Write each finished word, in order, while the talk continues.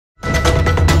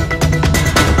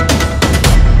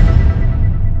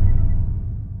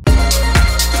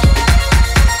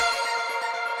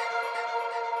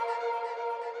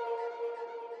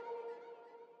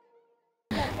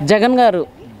జగన్ గారు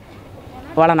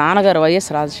వాళ్ళ నాన్నగారు వైఎస్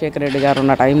రాజశేఖర రెడ్డి గారు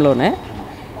ఉన్న టైంలోనే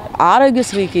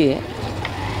ఆరోగ్యశ్రీకి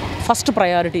ఫస్ట్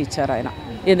ప్రయారిటీ ఇచ్చారు ఆయన.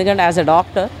 ఎందుకంటే యాజ్ ఎ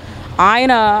డాక్టర్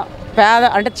ఆయన పేద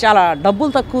అంటే చాలా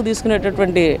డబ్బులు తక్కువ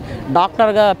తీసుకునేటటువంటి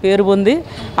డాక్టర్గా పేరు పొంది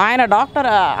ఆయన డాక్టర్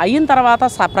అయిన తర్వాత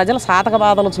ప్రజల సాధక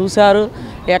బాధలు చూశారు.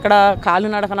 ఎక్కడ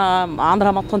కాలినడకన ఆంధ్ర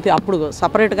మొత్తం అప్పుడు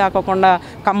సపరేట్ కాకుండా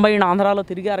కంబైన్ ఆంధ్రాలో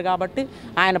తిరిగారు కాబట్టి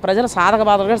ఆయన ప్రజల సాధక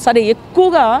బాధలు సరే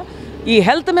ఎక్కువగా ఈ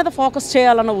హెల్త్ మీద ఫోకస్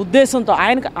చేయాలన్న ఉద్దేశంతో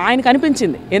ఆయనకు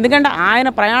అనిపించింది. ఎందుకంటే ఆయన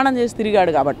ప్రయాణం చేసి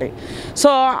తిరిగాడు కాబట్టి. సో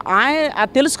ఆయన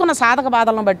తెలుసుకున్న సాధక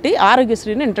బాధలను బట్టి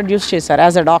ఆరోగ్యశ్రీని ఇంట్రడ్యూస్ చేశారు.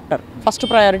 As a doctor first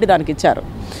priority దానికి ఇచ్చారు.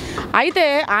 అయితే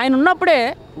ఆయన ఉన్నప్పుడే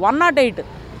 108,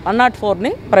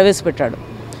 104ని ప్రవేశపెట్టాడు.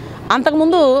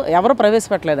 అంతకుముందు ఎవరు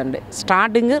ప్రవేశపెట్టలేదండి.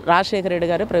 స్టార్టింగ్ రాజశేఖర రెడ్డి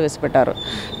గారే ప్రవేశపెట్టారు.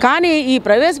 కానీ ఈ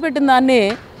ప్రవేశపెట్టిన దాన్ని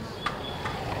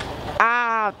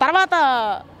తర్వాత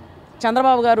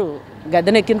చంద్రబాబు గారు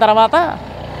గద్దెనెక్కిన తర్వాత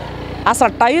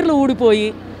అసలు టైర్లు ఊడిపోయి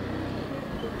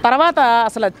తర్వాత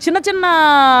అసలు చిన్న చిన్న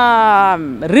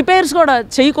రిపేర్స్ కూడా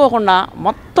చేయకోకుండా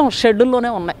మొత్తం షెడ్యూల్లోనే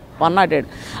ఉన్నాయి 108.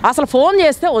 అసలు ఫోన్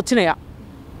చేస్తే వచ్చినాయా?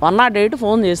 108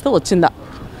 ఫోన్ చేస్తే వచ్చిందా?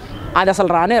 అది అసలు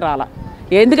రానే రాలా.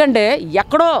 ఎందుకంటే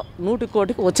ఎక్కడో 100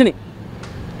 కోటికి వచ్చినాయి.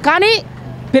 కానీ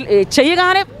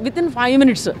చేయగానే వితిన్ 5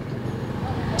 minutes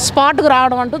స్పాట్కు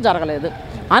రావడం అంటూ జరగలేదు.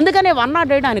 అందుకనే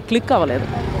 108 ఆయన క్లిక్ అవ్వలేదు.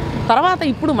 తర్వాత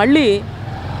ఇప్పుడు మళ్ళీ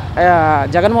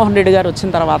జగన్మోహన్ రెడ్డి గారు వచ్చిన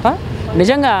తర్వాత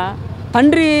నిజంగా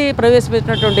తండ్రి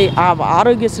ప్రవేశపెట్టినటువంటి ఆ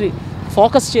ఆరోగ్యశ్రీ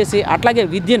ఫోకస్ చేసి అట్లాగే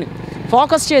విద్యని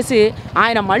ఫోకస్ చేసి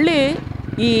ఆయన మళ్ళీ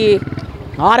ఈ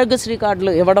ఆరోగ్యశ్రీ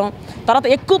కార్డులు ఇవ్వడం తర్వాత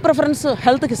ఎక్కువ ప్రిఫరెన్స్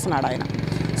హెల్త్కి ఇస్తున్నాడు ఆయన.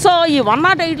 సో ఈ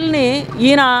 108ని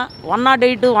ఈయన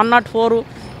 108, 104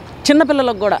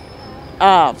 చిన్నపిల్లలకు కూడా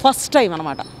ఫస్ట్ టైం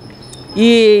అనమాట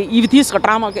ఇవి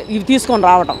తీసుకొని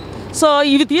రావటం. సో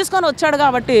ఇవి తీసుకొని వచ్చాడు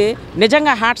కాబట్టి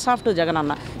నిజంగా హ్యాట్స్ ఆఫ్ టు జగన్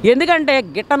అన్న. ఎందుకంటే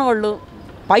గిట్టని వాళ్ళు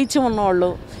పైచ్యం ఉన్నవాళ్ళు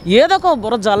ఏదో ఒక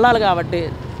బుర్ర జల్లాలి కాబట్టి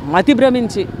మతి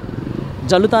భ్రమించి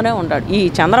జల్లుతూనే ఉంటాడు. ఈ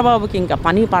చంద్రబాబుకి ఇంకా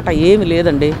పని పాట ఏమి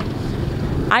లేదండి.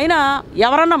 అయినా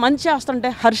ఎవరన్నా మంచి చేస్తుంటే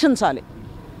హర్షించాలి,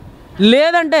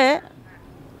 లేదంటే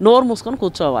నోరు మూసుకొని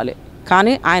కూర్చోవాలి.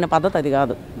 కానీ ఆయన పద్ధతి అది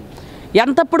కాదు.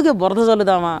 ఎంతప్పటికీ బురద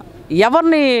జల్లుదామా,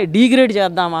 ఎవరిని డీగ్రేడ్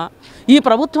చేద్దామా, ఈ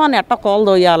ప్రభుత్వాన్ని ఎట్ట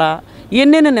కోల్దోయాలా,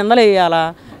 ఎన్ని నిందలు వేయాలా,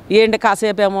 ఏంటి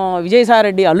కాసేపేమో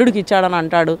విజయసాయిరెడ్డి అల్లుడికి ఇచ్చాడని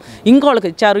అంటాడు, ఇంకోళ్ళకి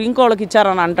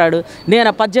ఇచ్చారని అంటాడు. నేను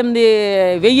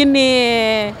 18,000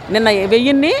 నిన్న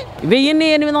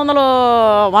 1800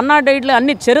 108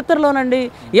 అన్ని చరిత్రలోనండి.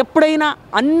 ఎప్పుడైనా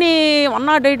అన్ని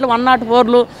 108,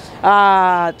 104లు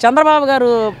చంద్రబాబు గారు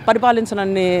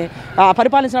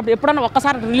పరిపాలించినప్పుడు ఎప్పుడన్నా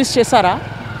ఒక్కసారి రిలీజ్ చేశారా?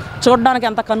 చూడడానికి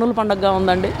ఎంత కన్నుల పండుగగా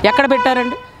ఉందండి. ఎక్కడ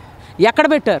పెట్టారండి? ఎక్కడ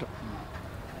పెట్టారు?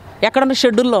 ఎక్కడన్నా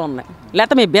షెడ్యూల్లో ఉన్నాయి,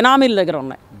 లేకపోతే మీ బినామీల దగ్గర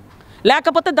ఉన్నాయి,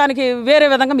 లేకపోతే దానికి వేరే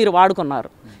విధంగా మీరు వాడుకున్నారు,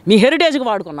 మీ హెరిటేజ్కి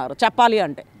వాడుకున్నారు చెప్పాలి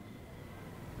అంటే.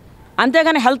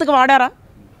 అంతేగాని హెల్త్కి వాడారా?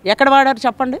 ఎక్కడ వాడారు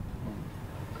చెప్పండి.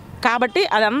 కాబట్టి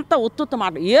అదంతా ఉత్తుత్త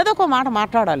మాట. ఏదో ఒక మాట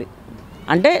మాట్లాడాలి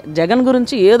అంటే జగన్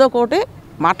గురించి ఏదో ఒకటి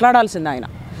మాట్లాడాల్సింది.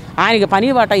 ఆయనకి పని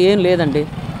బాట ఏం లేదండి.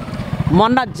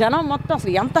 మొన్న జనం మొత్తం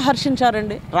అసలు ఎంత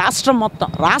హర్షించారండి. రాష్ట్రం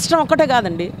ఒక్కటే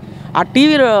కాదండి, ఆ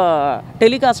టీవీలో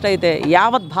టెలికాస్ట్ అయితే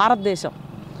యావత్ భారతదేశం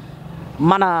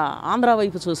మన ఆంధ్ర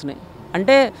వైపు చూసినాయి.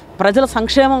 అంటే ప్రజల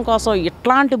సంక్షేమం కోసం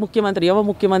ఇట్లాంటి ముఖ్యమంత్రి, యువ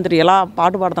ముఖ్యమంత్రి ఎలా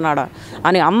పాటుపడుతున్నాడా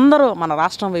అని అందరూ మన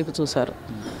రాష్ట్రం వైపు చూశారు.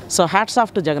 So hats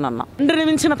off to Jagan అన్న. తండ్రిని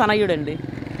మించిన తనయుడండి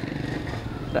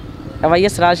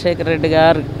వైఎస్ రాజశేఖర రెడ్డి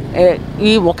గారు.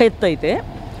 ఈ ఒక ఎత్తు అయితే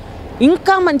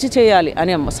ఇంకా మంచి చేయాలి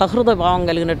అనే సహృదయ భావం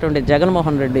కలిగినటువంటి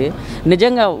జగన్మోహన్ రెడ్డి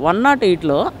నిజంగా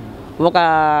 108లో ఒక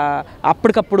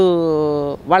అప్పటికప్పుడు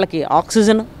వాళ్ళకి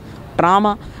ఆక్సిజన్,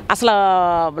 ట్రామా అసలు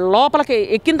లోపలికి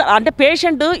ఎక్కిన అంటే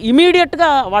పేషెంట్ ఇమీడియట్గా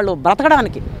వాళ్ళు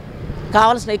బ్రతకడానికి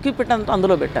కావాల్సిన ఎక్విప్మెంట్ అంతా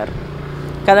అందులో పెట్టారు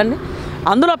కదండి.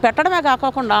 అందులో పెట్టడమే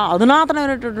కాకుండా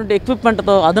అధునాతనమైనటువంటి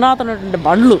ఎక్విప్మెంట్తో అధునాతనమైనటువంటి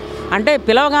బండ్లు, అంటే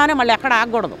పిలవగానే మళ్ళీ ఎక్కడ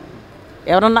ఆగకూడదు.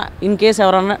 ఎవరన్నా ఇన్ కేసు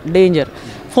ఎవరన్నా డేంజర్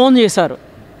ఫోన్ చేశారు,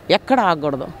 ఎక్కడ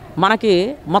ఆగకూడదు. మనకి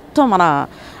మొత్తం మన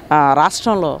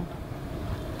రాష్ట్రంలో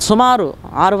సుమారు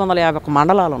 651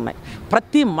 మండలాలు ఉన్నాయి.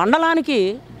 ప్రతి మండలానికి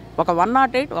ఒక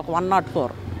 108, ఒక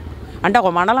 104. అంటే ఒక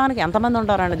మండలానికి ఎంతమంది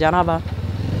ఉంటారండి జనాభా?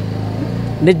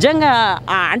 నిజంగా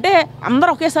అంటే అందరూ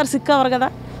ఒకేసారి సిక్ అవ్వరు కదా.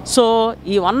 సో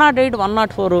ఈ 108,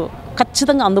 104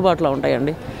 ఖచ్చితంగా అందుబాటులో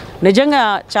ఉంటాయండి. నిజంగా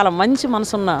చాలా మంచి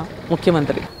మనసున్న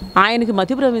ముఖ్యమంత్రి. ఆయనకి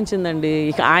మతి భ్రమించిందండి.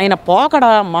 ఇక ఆయన పోకడ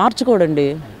మార్చుకోడండి.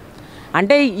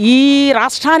 అంటే ఈ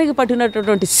రాష్ట్రానికి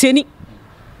పట్టినటువంటి శని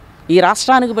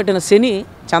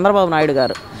చంద్రబాబు నాయుడు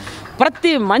గారు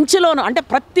ప్రతి మంచిలోనూ అంటే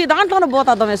ప్రతి దాంట్లోనూ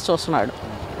భూతార్థం వేసి చూస్తున్నాడు.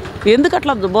 ఎందుకు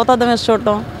అట్లా భూతార్థం వేసి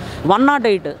చూడటం?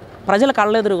 108 ప్రజల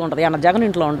కళ్ళెదురుగా ఉంటుంది. ఏమన్నా జగన్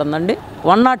ఇంట్లో ఉంటుందండి?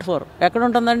 104 ఎక్కడ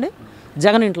ఉంటుందండి?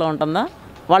 జగన్ ఇంట్లో ఉంటుందా?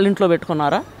 వాళ్ళ ఇంట్లో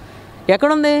పెట్టుకున్నారా?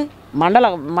 ఎక్కడుంది?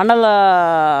 మండల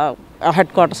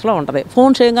హెడ్ క్వార్టర్స్లో ఉంటుంది.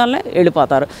 ఫోన్ చేయగానే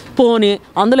వెళ్ళిపోతారు. పోనీ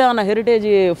అందులో ఏమన్నా హెరిటేజ్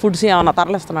ఫుడ్స్ ఏమన్నా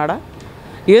తరలిస్తున్నాడా?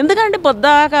 ఎందుకంటే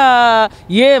పొద్దాకా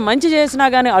ఏ మంచి చేసినా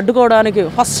కానీ అడ్డుకోవడానికి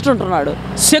ఫస్ట్ ఉంటున్నాడు.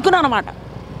 శకుని అనమాట,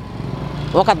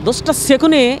 ఒక దుష్ట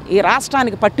శకుని ఈ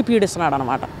రాష్ట్రానికి పట్టి పీడిస్తున్నాడు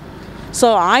అనమాట. సో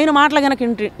ఆయన మాటలు కనుక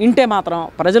ఇంటే మాత్రం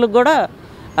ప్రజలకు కూడా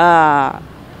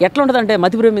ఎట్లుంటుందంటే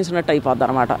మతి ప్రేమించినట్టు అయిపోద్ది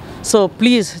అనమాట. సో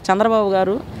ప్లీజ్ చంద్రబాబు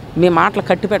గారు, మీ మాటలు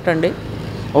కట్టి పెట్టండి,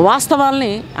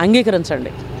 వాస్తవాల్ని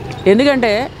అంగీకరించండి.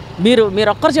 ఎందుకంటే మీరు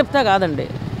ఒక్కరు చెప్తే కాదండి,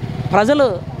 ప్రజలు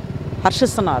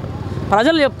హర్షిస్తున్నారు,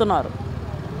 ప్రజలు చెప్తున్నారు,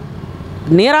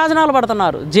 నీరాజనాలు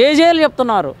పడుతున్నారు, జేజేలు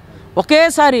చెప్తున్నారు.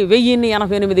 ఒకేసారి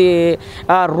 1088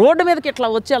 రోడ్డు మీదకి ఇట్లా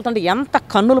వచ్చి వెళ్తుంటే ఎంత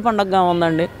కన్నుల పండగగా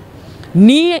ఉందండి.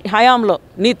 నీ హయాంలో,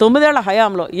 నీ 9 ఏళ్ల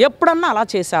హయాంలో ఎప్పుడన్నా అలా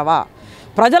చేసావా?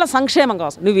 ప్రజల సంక్షేమం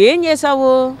కోసం నువ్వేం చేసావు?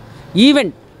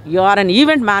 You are an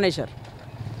event manager.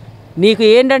 నీకు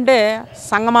ఏంటంటే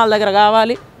సంగమాల దగ్గర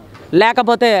కావాలి,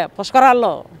 లేకపోతే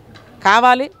పుష్కరాల్లో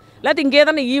కావాలి, లేకపోతే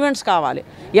ఇంకేదైనా ఈవెంట్స్ కావాలి.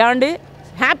 ఏమండి,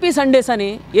 హ్యాపీ సండేస్ అని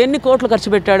ఎన్ని కోట్లు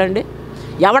ఖర్చు పెట్టాడండి?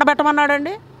 ఎవడ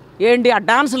పెట్టమన్నాడండి? ఏంటి ఆ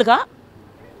డాన్సులుగా?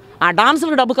 ఆ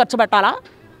డాన్సులకు డబ్బు ఖర్చు పెట్టాలా?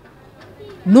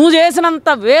 నువ్వు చేసినంత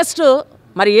వేస్ట్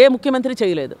మరి ఏ ముఖ్యమంత్రి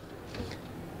చేయలేదు.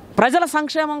 ప్రజల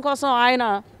సంక్షేమం కోసం ఆయన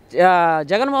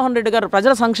జగన్మోహన్ రెడ్డి గారు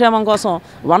ప్రజల సంక్షేమం కోసం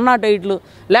 108లు,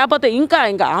 లేకపోతే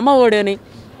ఇంకా అమ్మ ఒడి అని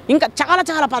ఇంకా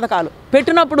చాలా పథకాలు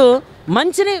పెట్టినప్పుడు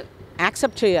మంచిని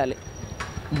యాక్సెప్ట్ చేయాలి,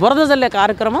 బురద జల్లే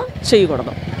కార్యక్రమం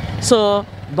చేయకూడదు. సో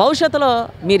భవిష్యత్తులో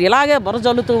మీరు ఇలాగే బురద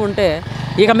జల్లుతూ ఉంటే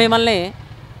ఇక మిమ్మల్ని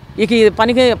ఇక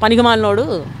పనికి మాలినోడు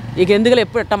ఇక ఎందుకు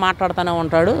ఎప్పుడు ఎట్ట మాట్లాడుతూనే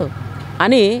ఉంటాడు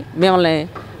అని మిమ్మల్ని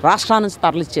రాష్ట్రాన్ని నుంచి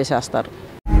తరలిచ్చేసేస్తారు.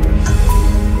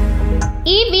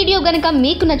 ఈ వీడియో గనుక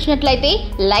మీకు నచ్చినట్లయితే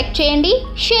లైక్ చేయండి,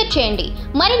 షేర్ చేయండి.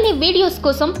 మరిన్ని వీడియోస్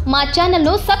కోసం మా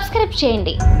ఛానల్ను సబ్స్క్రైబ్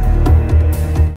చేయండి.